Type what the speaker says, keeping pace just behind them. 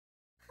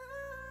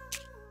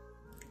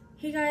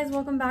Hey guys,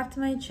 welcome back to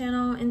my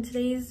channel. In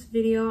today's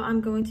video,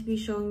 I'm going to be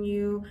showing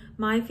you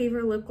my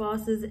favorite lip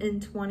glosses in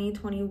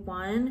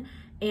 2021,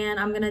 and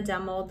I'm gonna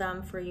demo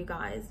them for you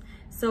guys.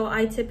 So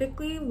I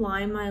typically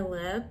line my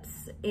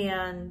lips,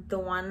 and the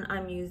one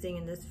I'm using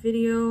in this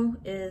video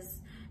is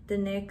the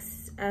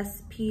NYX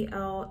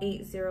SPL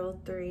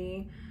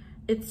 803.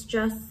 It's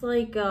just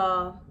like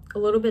a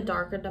little bit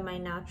darker than my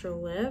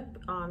natural lip.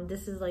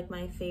 This is like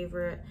my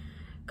favorite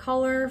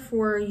color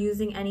for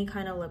using any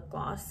kind of lip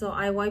gloss. So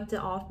I wiped it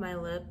off my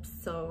lips,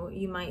 so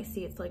you might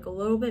see it's like a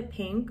little bit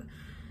pink.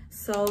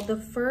 So the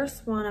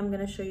first one I'm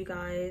going to show you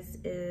guys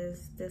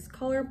is this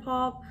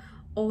Colourpop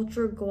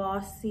Ultra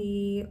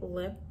Glossy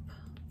Lip,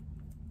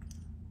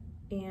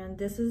 and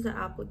this is the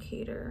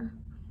applicator.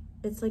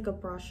 It's like a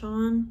brush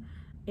on,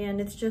 and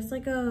it's just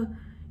like a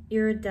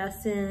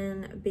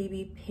iridescent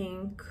baby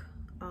pink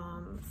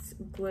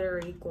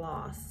glittery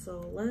gloss.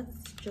 So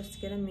let's just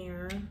get a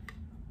mirror.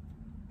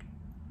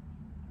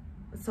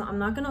 So I'm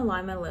not gonna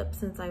line my lips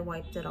since I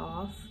wiped it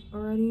off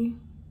already.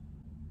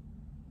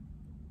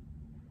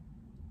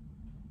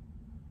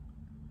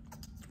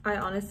 I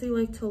honestly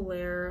like to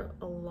layer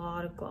a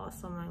lot of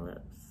gloss on my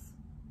lips.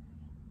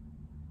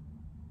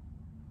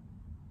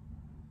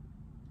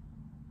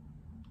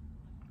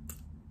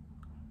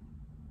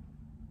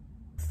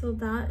 So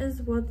that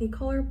is what the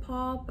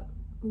Colourpop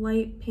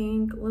light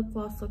pink lip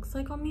gloss looks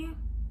like on me.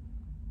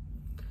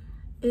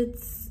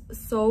 It's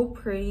so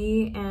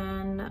pretty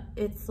and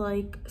it's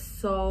like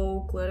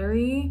so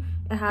glittery.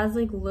 It has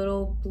like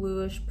little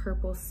bluish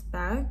purple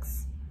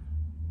specks.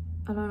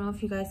 I don't know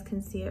if you guys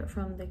can see it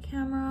from the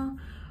camera,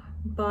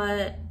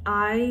 but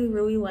I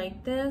really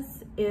like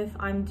this if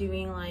I'm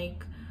doing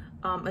like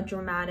a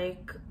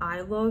dramatic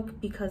eye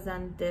look, because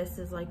then this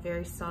is like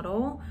very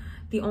subtle.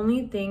 The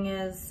only thing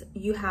is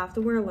you have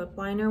to wear a lip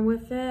liner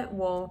with it.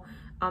 Well,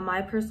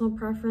 my personal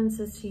preference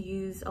is to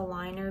use a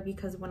liner,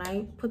 because when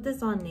I put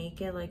this on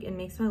naked, like it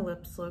makes my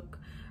lips look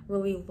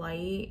really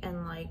light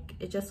and like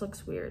it just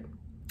looks weird.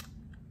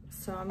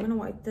 So I'm gonna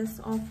wipe this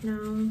off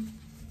now.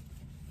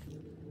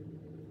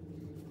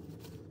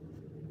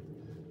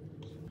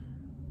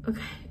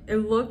 Okay, it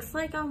looks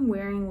like I'm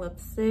wearing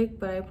lipstick,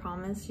 but I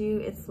promise you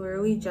it's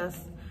literally just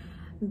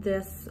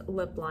this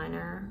lip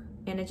liner,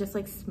 and it just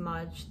like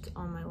smudged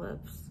on my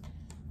lips.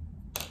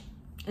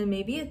 And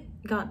maybe it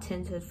got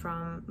tinted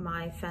from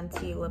my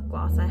Fenty lip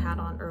gloss I had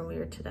on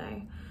earlier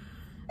today.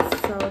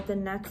 So the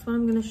next one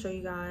I'm going to show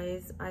you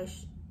guys, I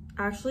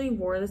actually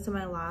wore this in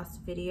my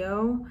last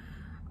video.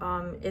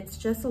 It's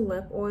just a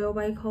lip oil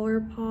by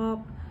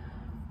Colourpop.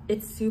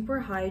 It's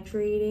super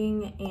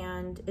hydrating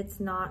and it's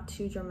not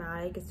too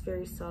dramatic. It's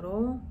very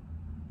subtle,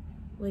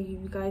 like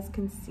you guys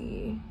can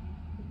see.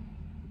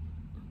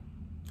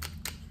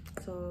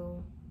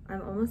 So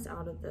I'm almost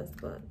out of this,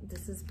 but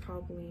this is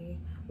probably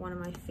one of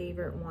my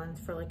favorite ones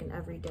for like an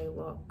everyday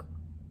look.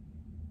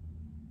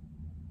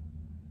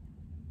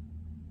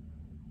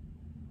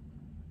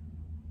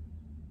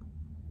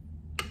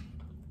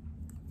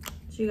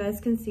 So you guys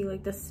can see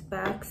like the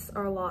specks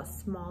are a lot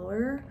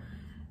smaller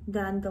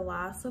than the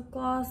last lip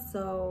gloss,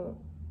 so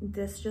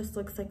this just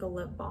looks like a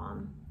lip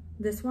balm.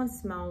 This one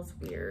smells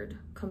weird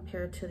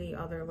compared to the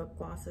other lip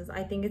glosses.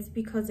 I think it's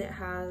because it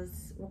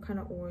has, what kind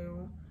of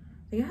oil?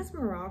 I think it has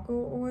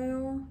Morocco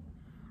oil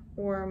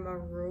or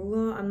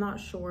marula, I'm not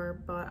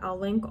sure, but I'll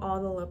link all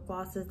the lip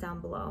glosses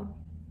down below.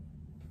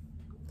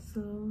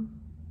 So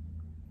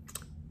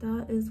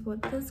that is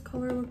what this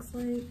color looks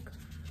like.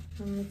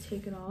 I'm gonna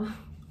take it off.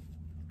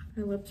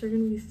 My lips are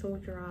gonna be so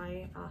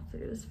dry after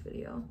this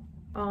video.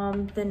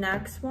 The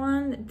next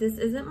one, this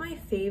isn't my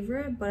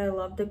favorite, but I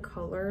love the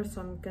color,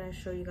 so I'm gonna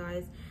show you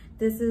guys.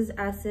 This is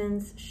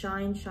Essence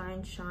Shine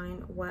Shine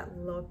Shine Wet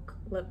Look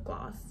Lip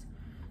Gloss.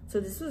 So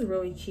this was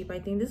really cheap. I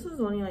think this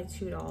was only like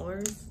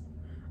 $2.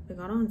 I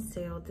got on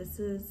sale. This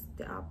is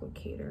the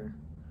applicator.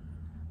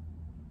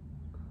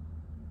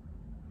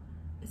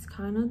 It's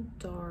kind of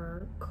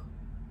dark.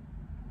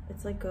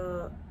 It's like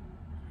a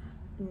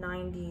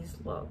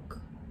 90s look.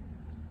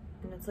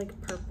 And it's like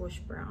purplish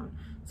brown.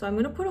 So I'm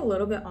going to put a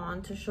little bit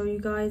on to show you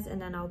guys,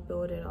 and then I'll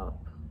build it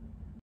up.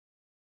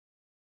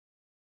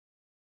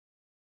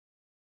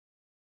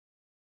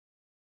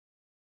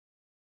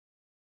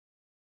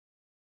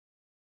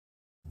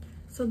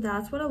 So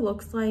that's what it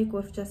looks like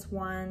with just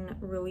one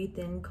really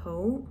thin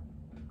coat.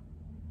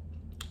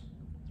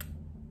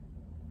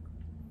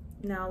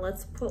 Now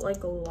let's put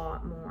like a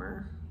lot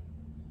more.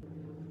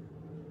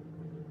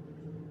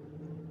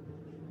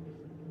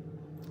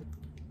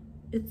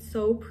 It's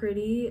so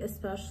pretty,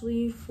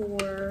 especially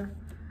for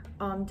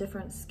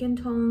different skin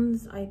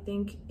tones. I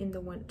think in the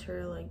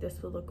winter, like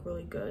this would look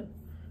really good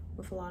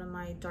with a lot of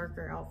my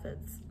darker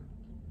outfits.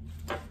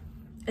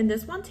 And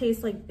this one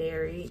tastes like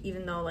berry,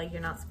 even though like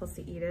you're not supposed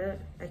to eat it.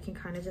 I can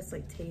kind of just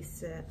like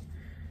taste it.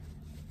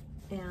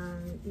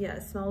 And yeah,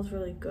 it smells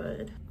really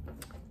good.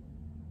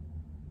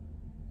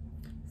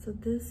 So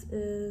this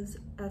is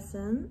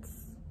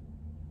Essence.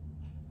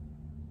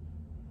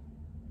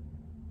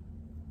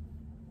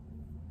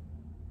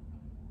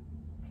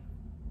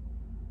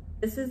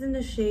 This is in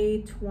the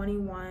shade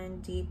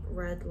 21 Deep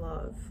Red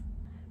Love.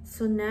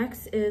 So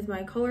next is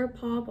my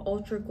Colourpop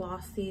Ultra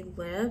Glossy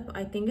Lip.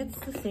 I think it's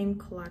the same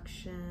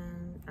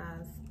collection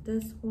as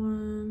this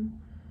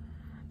one.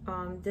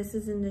 This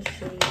is in the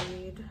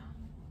shade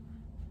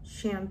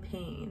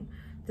Champagne.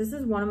 This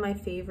is one of my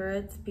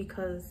favorites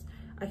because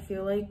I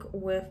feel like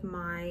with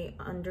my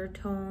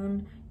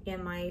undertone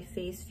and my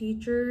face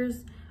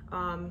features,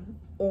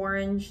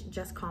 orange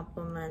just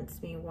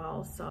complements me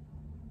well. So,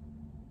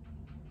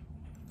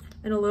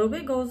 and a little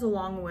bit goes a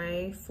long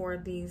way for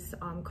these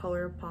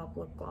Colourpop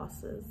lip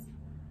glosses.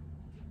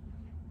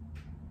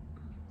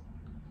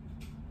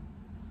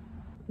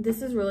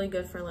 This is really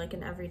good for like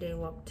an everyday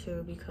look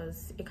too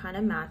because it kind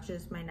of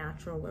matches my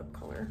natural lip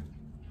color.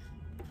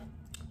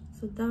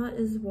 So that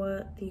is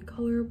what the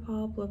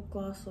Colourpop lip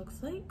gloss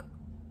looks like.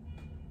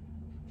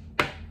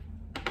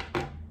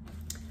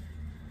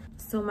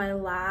 So my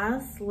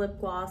last lip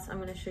gloss I'm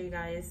going to show you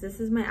guys. This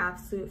is my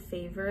absolute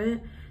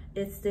favorite.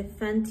 It's the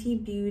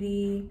Fenty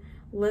Beauty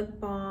Lip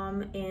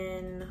Balm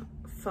in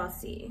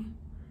Fussy.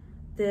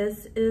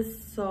 This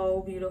is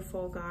so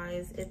beautiful,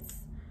 guys. It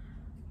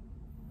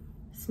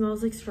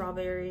smells like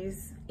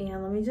strawberries.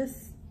 And let me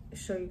just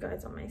show you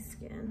guys on my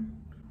skin.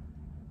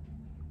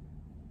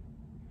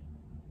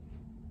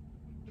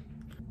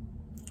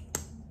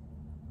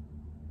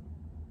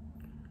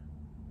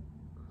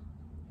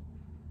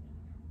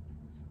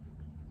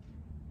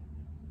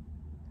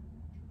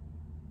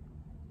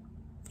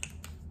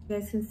 You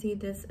guys can see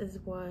this is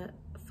what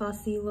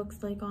Fussy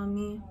looks like on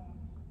me.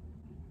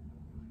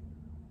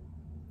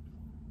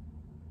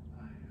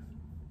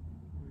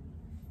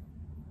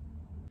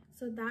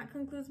 So that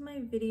concludes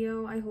my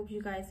video. I hope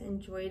you guys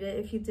enjoyed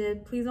it. If you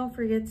did, please don't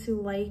forget to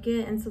like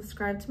it and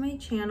subscribe to my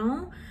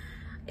channel.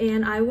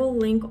 And I will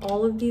link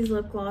all of these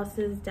lip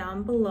glosses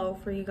down below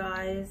for you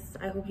guys.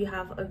 I hope you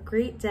have a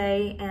great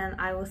day and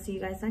I will see you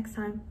guys next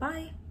time.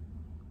 Bye.